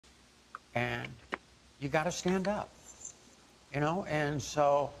and you got to stand up, you know? And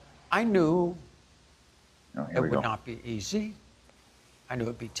so I knew it would not be easy. I knew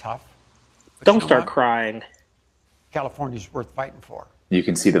it'd be tough. But Don't start crying. California's worth fighting for. You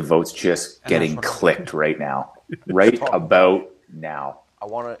can see the votes just getting clicked right now. Right about now. I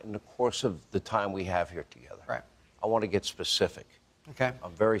want to, in the course of the time we have here together, I want to get specific. Okay.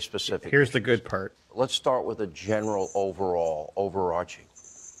 I'm very specific. Here's the good part. Let's start with a general, overall, overarching.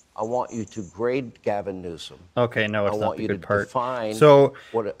 I want you to grade Gavin Newsom. Okay, no, it's not the good part. Define so,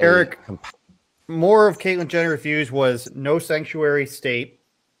 what Eric, more of Caitlyn Jenner's views was no sanctuary state,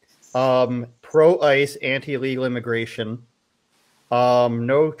 pro-ICE, anti-illegal immigration,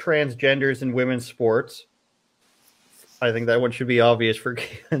 no transgenders in women's sports. I think that one should be obvious for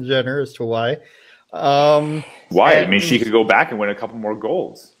Caitlyn Jenner as to why. Why? I mean, she could go back and win a couple more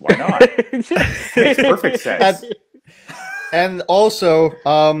goals. Why not? Makes perfect sense. And also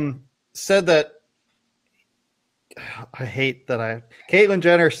said that Caitlyn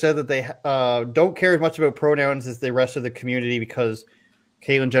Jenner said that they don't care as much about pronouns as the rest of the community because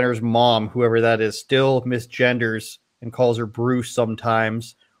Caitlyn Jenner's mom, whoever that is, still misgenders and calls her Bruce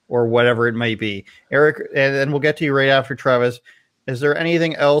sometimes or whatever it may be. Eric, and then we'll get to you right after, Travis. Is there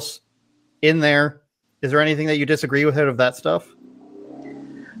anything else in there? Is there anything that you disagree with out of that stuff?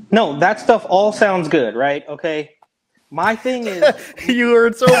 No, that stuff all sounds good, right? Okay. My thing is... You are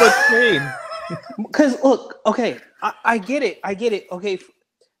in so much pain. Because, look, okay, I get it. I get it. Okay,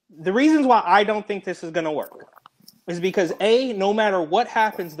 the reasons why I don't think this is going to work is because, A, no matter what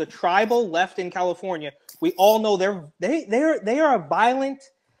happens, the tribal left in California, we all know they are a violent,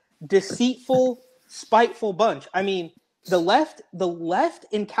 deceitful, spiteful bunch. I mean, the left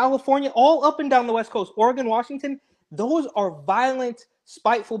in California, all up and down the West Coast, Oregon, Washington, those are violent,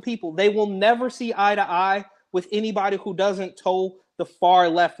 spiteful people. They will never see eye to eye with anybody who doesn't toe the far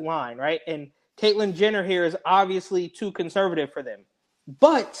left line, right? And Caitlyn Jenner here is obviously too conservative for them.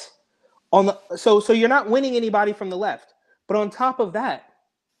 But so you're not winning anybody from the left. But on top of that,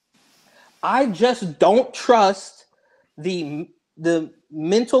 I just don't trust the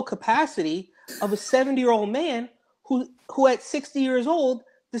mental capacity of a 70-year-old man who at 60 years old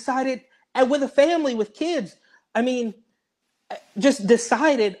decided, and with a family, with kids, I mean, just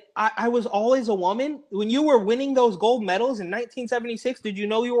decided I was always a woman. When you were winning those gold medals in 1976, did you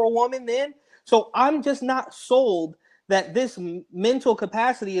know you were a woman then? So I'm just not sold that this mental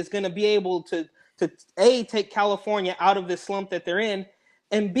capacity is going to be able to A, take California out of this slump that they're in,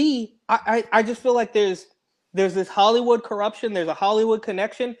 and B, I just feel like there's this Hollywood corruption, there's a Hollywood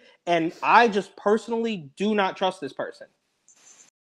connection, and I just personally do not trust this person.